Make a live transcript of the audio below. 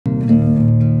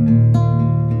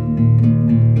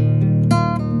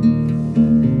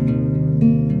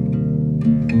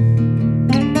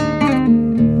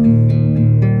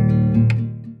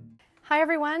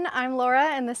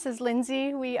this is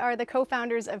Lindsay. We are the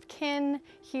co-founders of KIN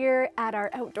here at our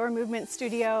outdoor movement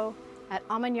studio at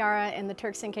Amanyara in the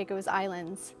Turks and Caicos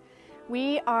Islands.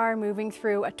 We are moving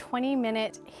through a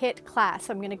 20-minute HIIT class.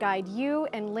 I'm going to guide you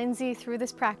and Lindsay through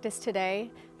this practice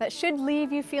today that should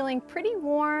leave you feeling pretty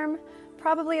warm,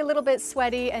 probably a little bit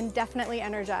sweaty, and definitely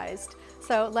energized.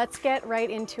 So let's get right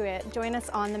into it. Join us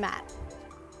on the mat.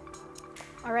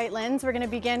 All right, Linz, we're going to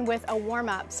begin with a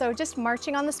warm-up. So just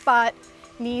marching on the spot,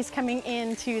 knees coming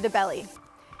into the belly.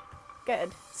 Good.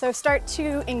 So start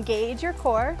to engage your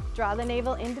core, draw the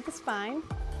navel into the spine.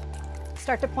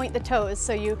 Start to point the toes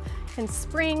so you can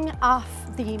spring off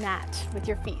the mat with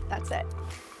your feet. That's it.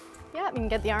 Yeah, you can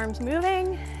get the arms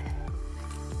moving.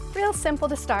 Real simple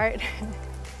to start.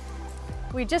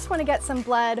 We just want to get some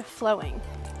blood flowing.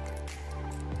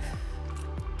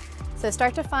 So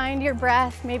start to find your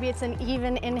breath. Maybe it's an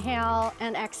even inhale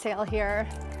and exhale here.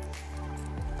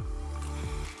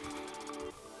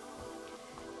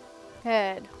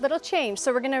 Good. Little change.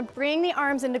 So we're going to bring the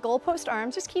arms into goalpost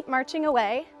arms. Just keep marching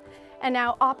away. And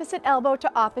now opposite elbow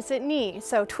to opposite knee.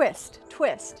 So twist,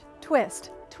 twist, twist,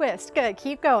 twist. Good.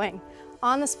 Keep going.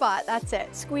 On the spot. That's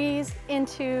it. Squeeze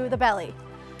into the belly.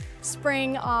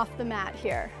 Spring off the mat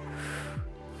here.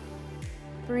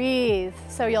 Breathe.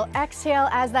 So you'll exhale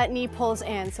as that knee pulls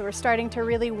in. So we're starting to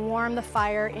really warm the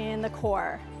fire in the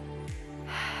core.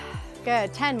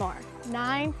 Good. 10 more.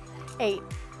 9, 8,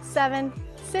 7,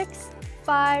 6,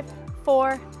 5,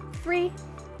 4, 3,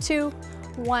 2,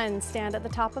 1. Stand at the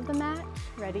top of the mat.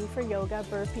 Ready for yoga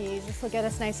burpees. This will get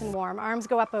us nice and warm. Arms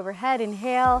go up overhead.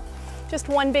 Inhale. Just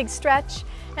one big stretch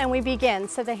and we begin.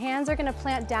 So the hands are going to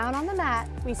plant down on the mat.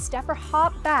 We step or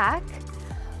hop back,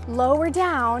 lower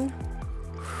down,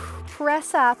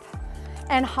 press up,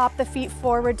 and hop the feet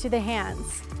forward to the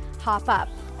hands. Hop up,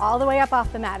 all the way up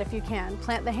off the mat if you can.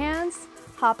 Plant the hands,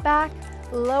 hop back,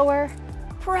 lower,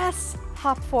 press,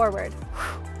 hop forward,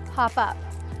 hop up.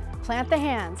 Plant the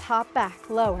hands, hop back,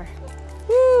 lower,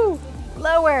 woo,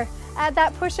 lower. Add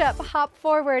that push-up, hop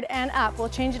forward and up. We'll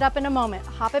change it up in a moment.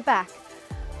 Hop it back,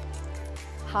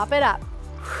 hop it up.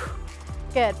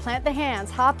 Good, plant the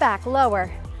hands, hop back, lower,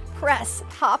 press,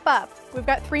 hop up. We've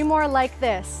got 3 more like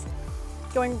this.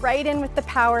 Going right in with the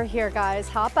power here, guys.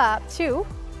 Hop up, 2,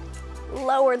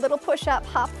 lower, little push-up,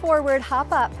 hop forward,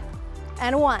 hop up,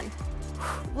 and 1.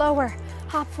 Lower,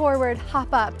 hop forward,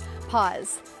 hop up,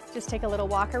 pause. Just take a little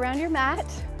walk around your mat.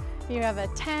 You have a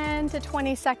 10 to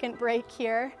 20 second break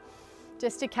here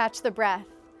just to catch the breath.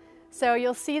 So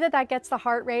you'll see that that gets the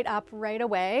heart rate up right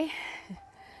away.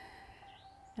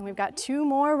 And we've got 2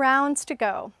 more rounds to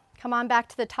go. Come on back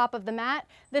to the top of the mat.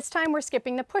 This time we're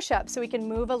skipping the push-up so we can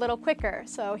move a little quicker.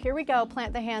 So here we go,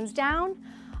 plant the hands down.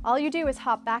 All you do is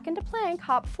hop back into plank,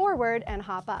 hop forward and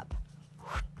hop up.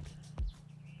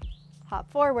 Hop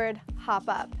forward, hop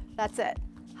up. That's it.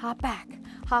 Hop back,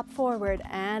 hop forward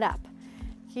and up.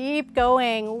 Keep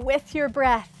going with your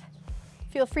breath.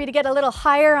 Feel free to get a little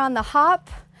higher on the hop.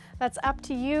 That's up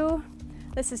to you.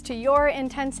 This is to your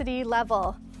intensity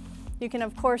level. You can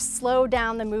of course slow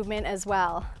down the movement as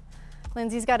well.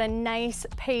 Lindsay's got a nice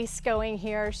pace going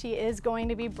here. She is going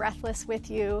to be breathless with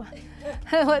you.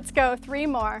 Let's go, 3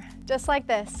 more, just like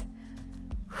this.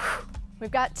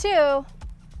 We've got 2.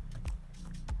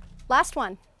 Last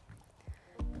one.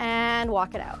 And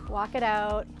walk it out, walk it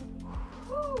out.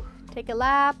 Take a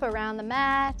lap around the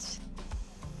mat.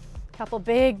 Couple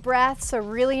big breaths, so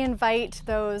really invite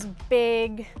those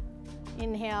big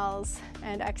inhales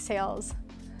and exhales.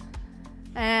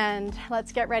 And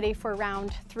let's get ready for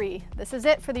round 3. This is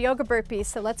it for the yoga burpees,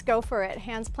 so let's go for it.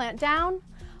 Hands plant down,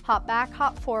 hop back,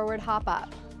 hop forward, hop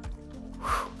up.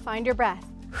 Find your breath.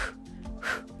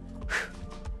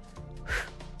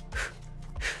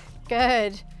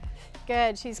 Good,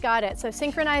 good, she's got it. So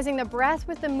synchronizing the breath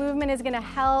with the movement is gonna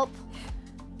help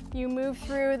you move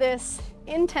through this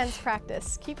intense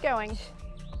practice. Keep going.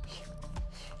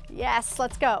 Yes,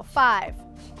 let's go. 5.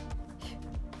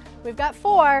 We've got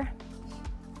 4.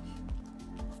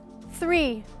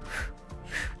 3.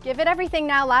 Give it everything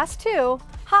now. Last 2.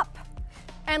 Hop.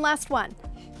 And last 1.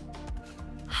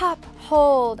 Hop,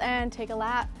 hold, and take a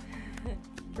lap.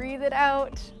 Breathe it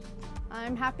out.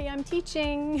 I'm happy I'm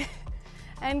teaching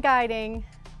and guiding.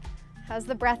 How's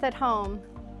the breath at home?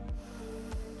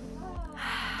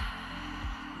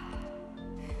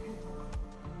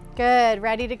 Good,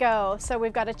 ready to go. So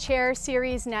we've got a chair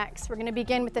series next. We're going to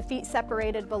begin with the feet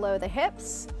separated below the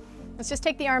hips. Let's just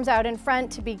take the arms out in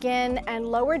front to begin and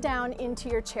lower down into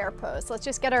your chair pose. Let's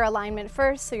just get our alignment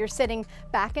first. So you're sitting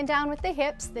back and down with the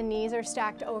hips, the knees are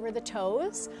stacked over the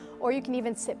toes, or you can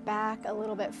even sit back a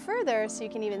little bit further so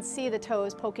you can even see the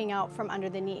toes poking out from under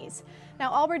the knees. Now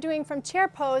all we're doing from chair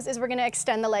pose is we're gonna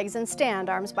extend the legs and stand,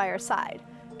 arms by our side.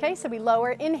 Okay, so we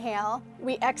lower, inhale,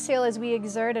 we exhale as we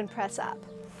exert and press up.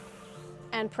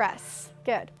 And press,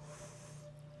 good.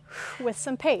 With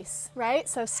some pace, right?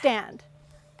 So stand.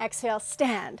 Exhale,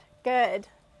 stand. Good.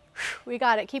 We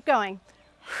got it. Keep going.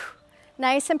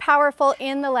 Nice and powerful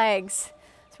in the legs.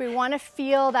 So we want to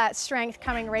feel that strength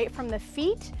coming right from the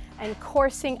feet and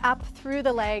coursing up through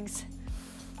the legs.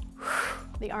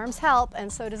 The arms help,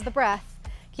 and so does the breath.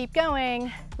 Keep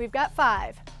going. We've got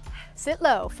 5. Sit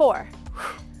low. 4,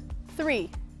 3,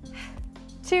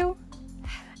 2,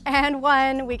 and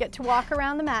 1. We get to walk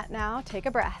around the mat now. Take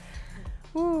a breath.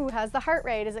 Ooh, how's the heart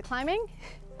rate? Is it climbing?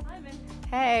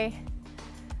 Okay,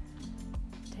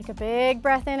 take a big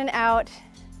breath in and out.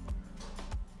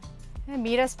 And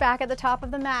meet us back at the top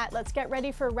of the mat. Let's get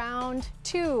ready for round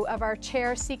 2 of our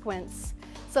chair sequence.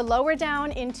 So lower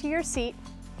down into your seat.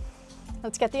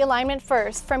 Let's get the alignment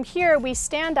first. From here, we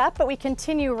stand up, but we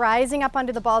continue rising up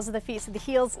onto the balls of the feet. So the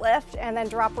heels lift and then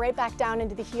drop right back down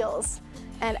into the heels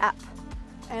and up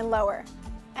and lower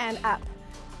and up.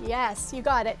 Yes, you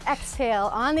got it. Exhale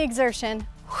on the exertion.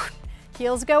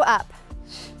 Heels go up.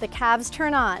 The calves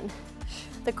turn on.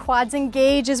 The quads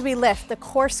engage as we lift. The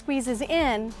core squeezes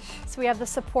in, so we have the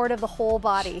support of the whole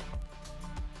body.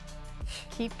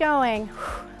 Keep going.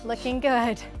 Looking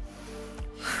good.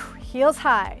 Heels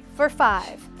high for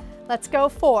 5. Let's go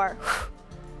 4,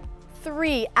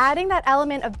 3. Adding that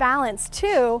element of balance.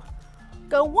 2.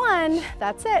 Go 1.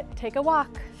 That's it. Take a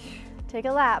walk. Take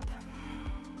a lap.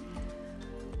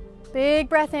 Big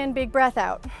breath in, big breath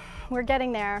out. We're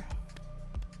getting there.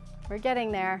 We're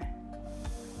getting there.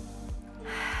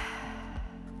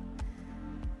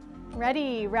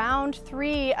 Ready, round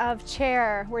 3 of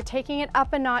chair. We're taking it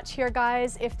up a notch here,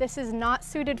 guys. If this is not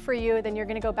suited for you, then you're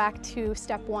gonna go back to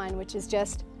step 1, which is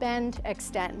just bend,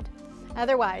 extend.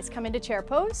 Otherwise, come into chair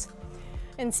pose.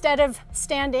 Instead of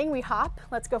standing, we hop.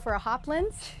 Let's go for a hop,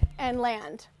 Lindsay, and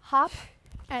land. Hop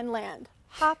and land,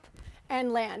 hop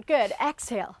and land. Good,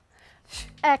 exhale,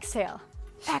 exhale,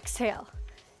 exhale.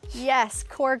 Yes,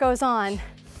 core goes on.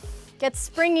 Get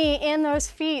springy in those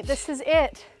feet. This is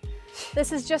it.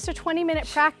 This is just a 20-minute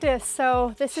practice,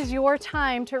 so this is your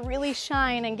time to really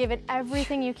shine and give it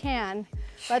everything you can.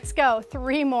 Let's go.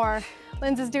 3 more.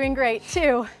 Lindsay's doing great.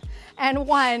 2 and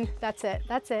 1. That's it.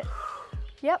 That's it.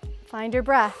 Yep. Find your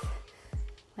breath.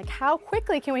 Like, how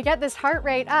quickly can we get this heart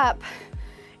rate up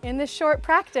in this short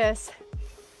practice?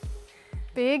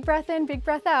 Big breath in, big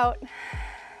breath out.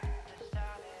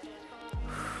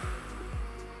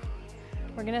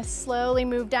 We're gonna slowly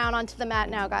move down onto the mat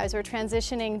now, guys. We're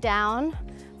transitioning down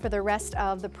for the rest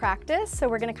of the practice. So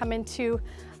we're gonna come into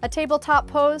a tabletop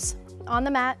pose on the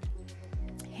mat,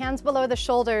 hands below the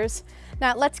shoulders.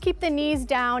 Now let's keep the knees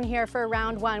down here for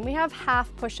round 1. We have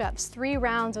half push-ups, 3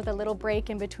 rounds with a little break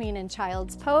in between in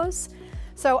child's pose.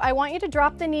 So I want you to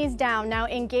drop the knees down. Now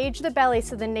engage the belly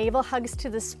so the navel hugs to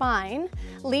the spine.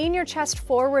 Lean your chest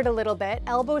forward a little bit,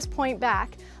 elbows point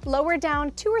back. Lower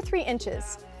down 2 or 3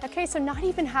 inches. Okay, so not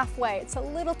even halfway. It's a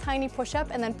little tiny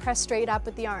push-up, and then press straight up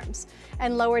with the arms.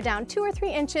 And lower down 2 or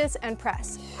 3 inches and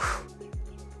press.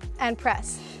 And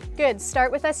press. Good,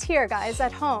 start with us here, guys,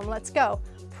 at home. Let's go.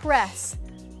 Press,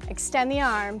 extend the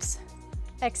arms,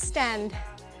 extend.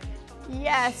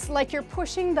 Yes, like you're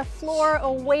pushing the floor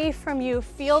away from you.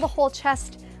 Feel the whole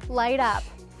chest light up.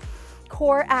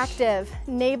 Core active,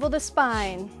 navel to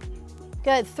spine.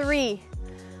 Good, 3,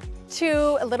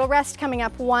 2, a little rest coming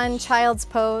up. 1, child's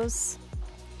pose.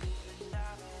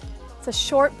 It's a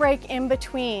short break in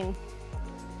between,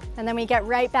 and then we get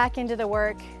right back into the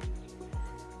work.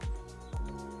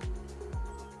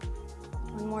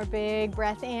 1 more big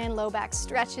breath in, low back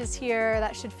stretches here.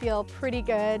 That should feel pretty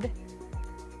good.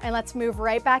 And let's move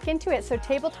right back into it. So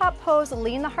tabletop pose,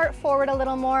 lean the heart forward a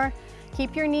little more.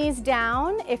 Keep your knees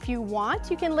down. If you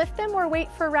want, you can lift them or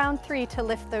wait for round 3 to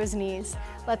lift those knees.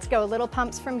 Let's go, little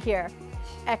pumps from here.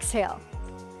 Exhale,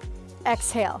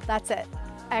 exhale, that's it.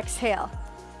 Exhale,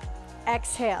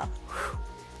 exhale.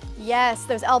 Yes,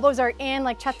 those elbows are in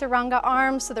like chaturanga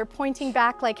arms, so they're pointing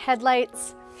back like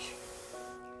headlights.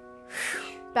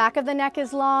 Back of the neck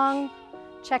is long.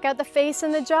 Check out the face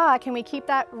and the jaw. Can we keep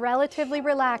that relatively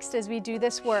relaxed as we do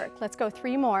this work? Let's go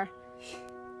 3 more.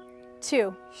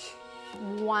 2,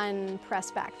 1, press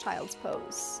back, child's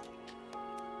pose.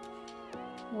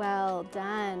 Well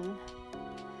done.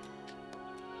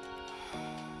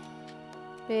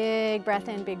 Big breath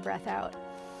in, big breath out.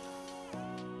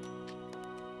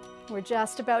 We're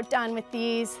just about done with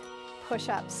these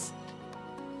push-ups.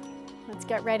 Let's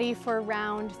get ready for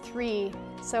round 3.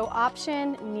 So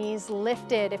option, knees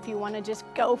lifted if you want to just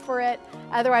go for it.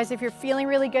 Otherwise, if you're feeling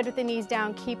really good with the knees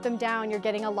down, keep them down. You're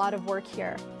getting a lot of work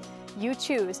here. You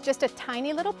choose. Just a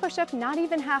tiny little push-up, not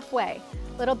even halfway.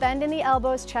 Little bend in the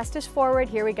elbows, chest is forward.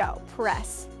 Here we go.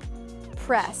 Press,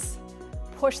 press.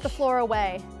 Push the floor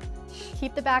away.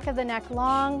 Keep the back of the neck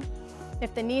long.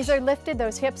 If the knees are lifted,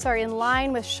 those hips are in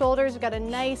line with shoulders. We've got a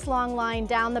nice long line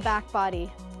down the back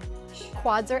body.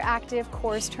 Quads are active,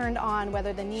 core's turned on,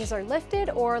 whether the knees are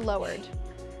lifted or lowered.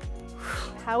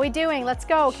 How are we doing? Let's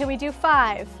go. Can we do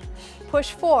 5?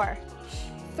 Push 4,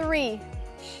 3,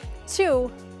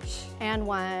 2, and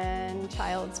 1.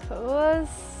 Child's pose.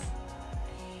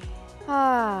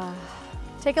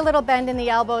 Take a little bend in the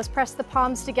elbows, press the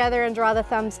palms together and draw the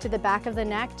thumbs to the back of the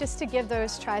neck just to give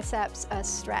those triceps a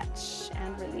stretch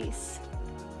and release.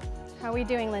 How are we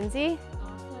doing, Lindsay?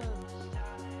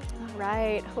 All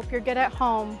right, hope you're good at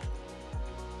home.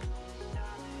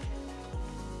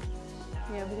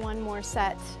 We have one more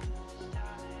set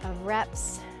of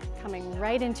reps coming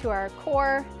right into our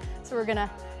core. So we're gonna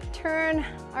turn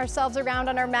ourselves around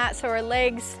on our mat so our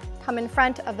legs come in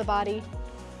front of the body.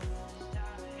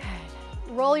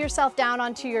 Roll yourself down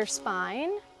onto your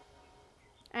spine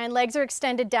and legs are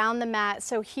extended down the mat,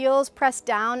 so heels press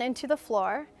down into the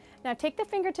floor. Now take the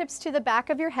fingertips to the back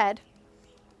of your head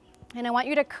and I want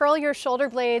you to curl your shoulder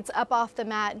blades up off the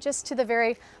mat just to the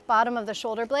very bottom of the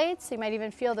shoulder blades. So you might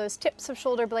even feel those tips of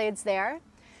shoulder blades there.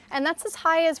 And that's as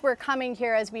high as we're coming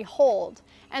here as we hold.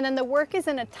 And then the work is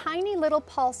in a tiny little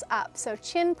pulse up. So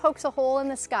chin pokes a hole in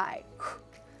the sky.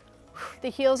 The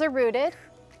heels are rooted.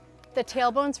 The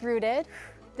tailbone's rooted.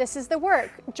 This is the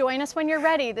work. Join us when you're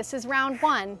ready. This is round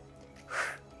 1.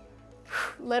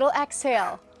 Little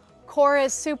exhale. Core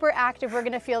is super active. We're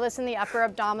gonna feel this in the upper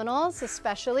abdominals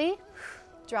especially.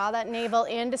 Draw that navel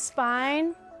into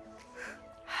spine.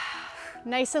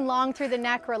 Nice and long through the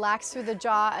neck, relax through the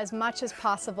jaw as much as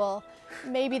possible.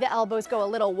 Maybe the elbows go a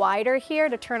little wider here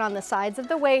to turn on the sides of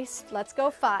the waist. Let's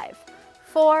go 5,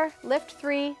 4, lift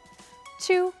 3,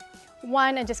 2,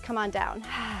 1, and just come on down.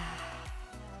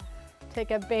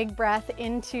 Take a big breath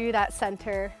into that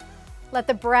center. Let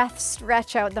the breath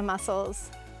stretch out the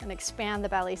muscles and expand the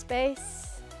belly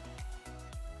space.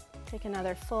 Take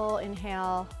another full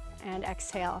inhale and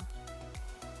exhale.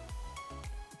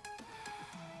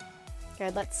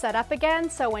 Good, let's set up again.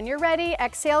 So when you're ready,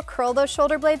 exhale, curl those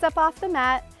shoulder blades up off the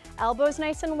mat, elbows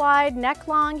nice and wide, neck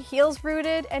long, heels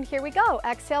rooted, and here we go.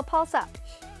 Exhale, pulse up.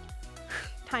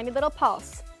 Tiny little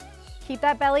pulse. Keep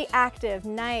that belly active.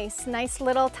 Nice, nice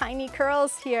little tiny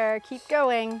curls here. Keep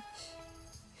going.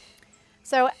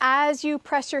 So as you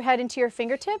press your head into your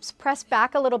fingertips, press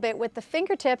back a little bit with the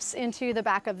fingertips into the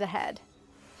back of the head.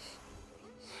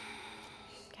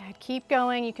 Good, keep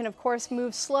going. You can of course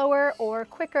move slower or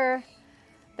quicker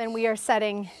than we are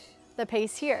setting the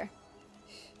pace here.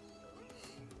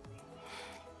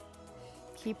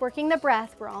 Keep working the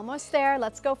breath. We're almost there.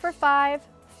 Let's go for 5,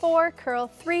 4, curl,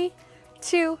 3,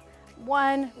 2,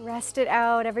 1, rest it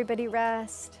out. Everybody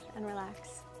rest and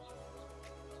relax.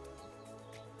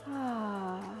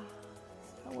 So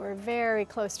we're very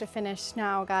close to finish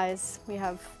now, guys. We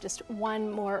have just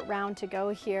one more round to go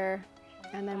here,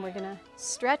 and then we're gonna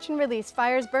stretch and release.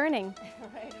 Fire's burning.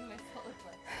 Right in my solar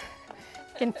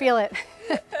plexus. Can feel it.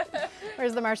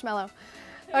 Where's the marshmallow?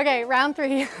 Okay, round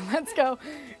 3, let's go.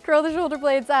 Curl the shoulder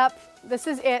blades up. This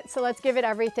is it, so let's give it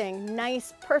everything.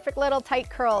 Nice, perfect little tight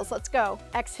curls. Let's go.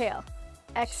 Exhale,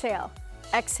 exhale,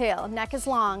 exhale. Neck is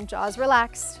long, jaws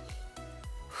relaxed.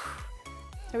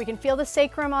 So we can feel the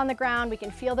sacrum on the ground. We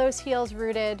can feel those heels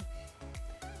rooted.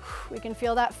 We can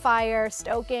feel that fire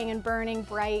stoking and burning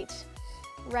bright,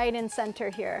 right in center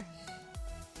here.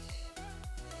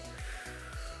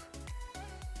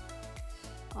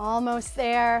 Almost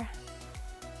there.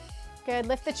 Good,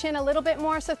 lift the chin a little bit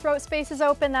more so throat space is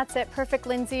open. That's it, perfect,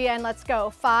 Lindsay, and let's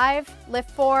go. 5, lift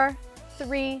 4,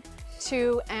 3,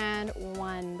 2, and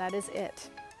 1. That is it.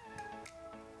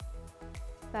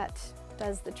 That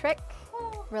does the trick.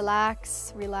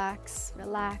 Relax, relax,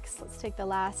 relax. Let's take the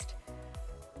last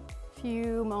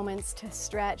few moments to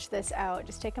stretch this out.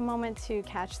 Just take a moment to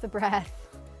catch the breath.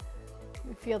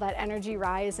 Feel that energy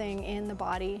rising in the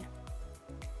body.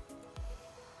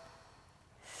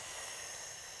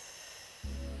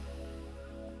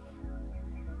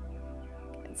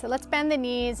 So let's bend the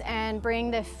knees and bring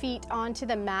the feet onto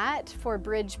the mat for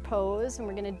bridge pose. And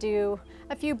we're gonna do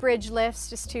a few bridge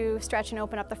lifts just to stretch and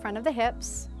open up the front of the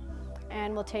hips.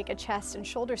 And we'll take a chest and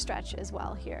shoulder stretch as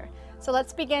well here. So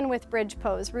let's begin with bridge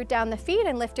pose. Root down the feet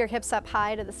and lift your hips up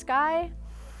high to the sky.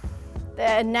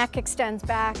 The neck extends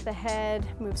back, the head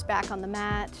moves back on the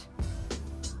mat.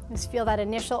 Just feel that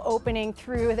initial opening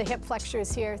through the hip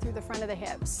flexors here, through the front of the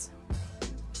hips.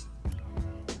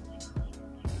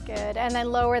 Good, and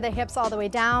then lower the hips all the way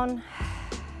down.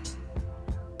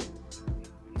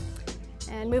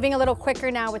 And moving a little quicker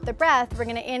now with the breath, we're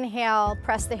gonna inhale,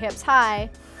 press the hips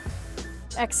high.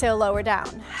 Exhale, lower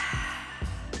down.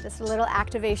 Just a little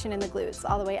activation in the glutes,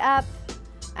 all the way up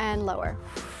and lower.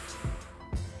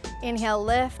 Inhale,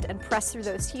 lift and press through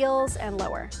those heels and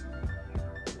lower.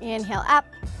 Inhale, up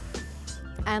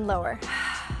and lower.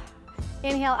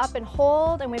 Inhale, up and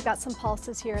hold, and we've got some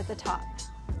pulses here at the top.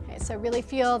 Okay, so really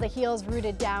feel the heels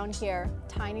rooted down here,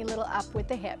 tiny little up with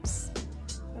the hips.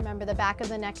 Remember, the back of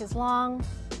the neck is long.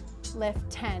 Lift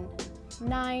 10,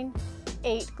 9,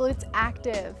 8, glutes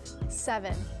active,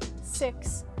 7,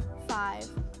 6, 5,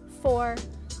 4,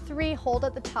 3, hold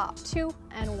at the top, 2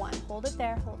 and 1. Hold it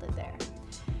there, hold it there.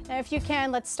 Now if you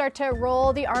can, let's start to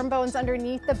roll the arm bones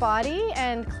underneath the body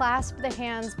and clasp the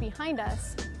hands behind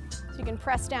us. So you can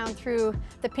press down through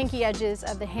the pinky edges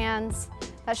of the hands.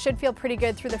 That should feel pretty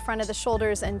good through the front of the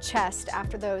shoulders and chest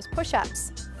after those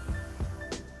push-ups.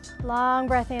 Long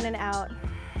breath in and out.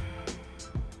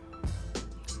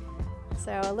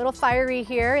 So a little fiery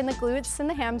here in the glutes and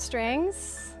the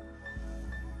hamstrings.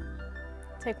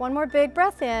 Take one more big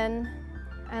breath in,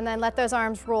 and then let those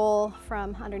arms roll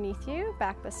from underneath you,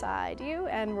 back beside you,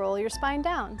 and roll your spine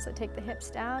down. So take the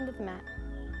hips down to the mat.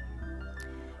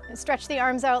 And stretch the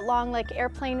arms out long like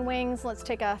airplane wings. Let's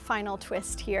take a final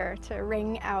twist here to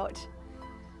ring out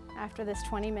after this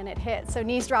 20-minute hit. So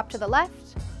knees drop to the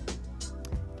left.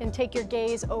 You can take your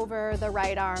gaze over the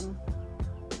right arm.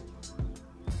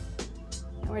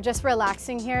 And we're just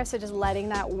relaxing here, so just letting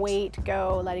that weight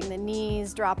go, letting the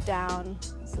knees drop down.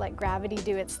 Just let gravity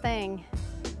do its thing.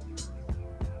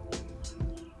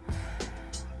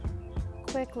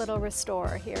 Quick little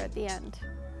restore here at the end.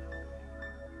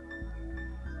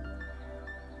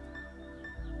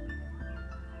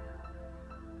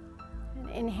 And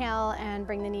inhale and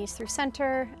bring the knees through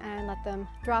center and let them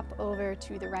drop over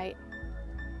to the right.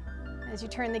 As you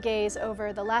turn the gaze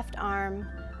over the left arm,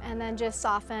 and then just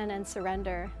soften and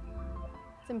surrender.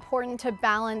 It's important to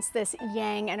balance this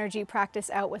yang energy practice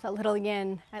out with a little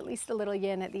yin, at least a little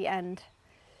yin at the end.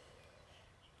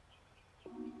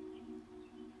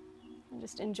 And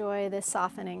just enjoy this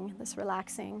softening, this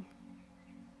relaxing.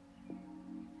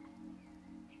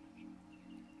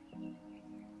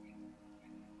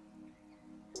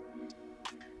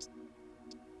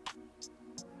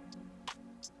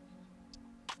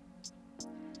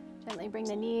 Gently bring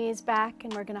the knees back,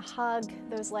 and we're going to hug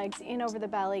those legs in over the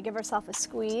belly. Give ourselves a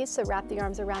squeeze, so wrap the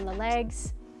arms around the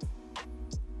legs.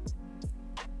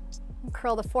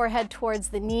 Curl the forehead towards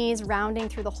the knees, rounding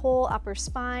through the whole upper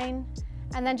spine.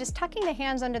 And then just tucking the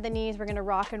hands under the knees, we're going to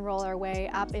rock and roll our way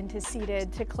up into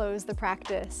seated to close the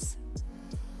practice.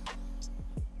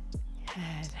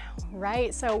 Good.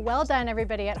 Right, so well done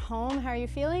everybody at home. How are you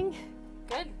feeling?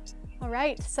 Good. All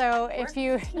right, so if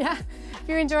you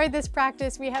enjoyed this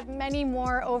practice, we have many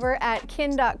more over at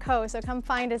kin.co, so come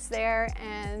find us there,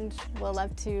 and we'll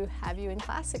love to have you in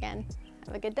class again.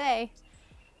 Have a good day.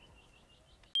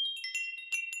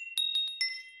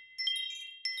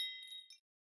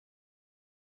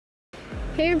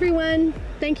 Hey everyone,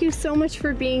 thank you so much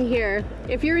for being here.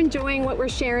 If you're enjoying what we're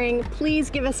sharing, please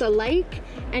give us a like,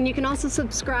 and you can also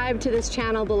subscribe to this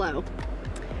channel below.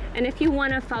 And if you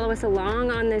want to follow us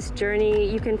along on this journey,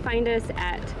 you can find us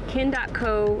at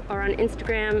kin.co or on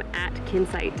Instagram at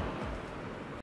kinsite.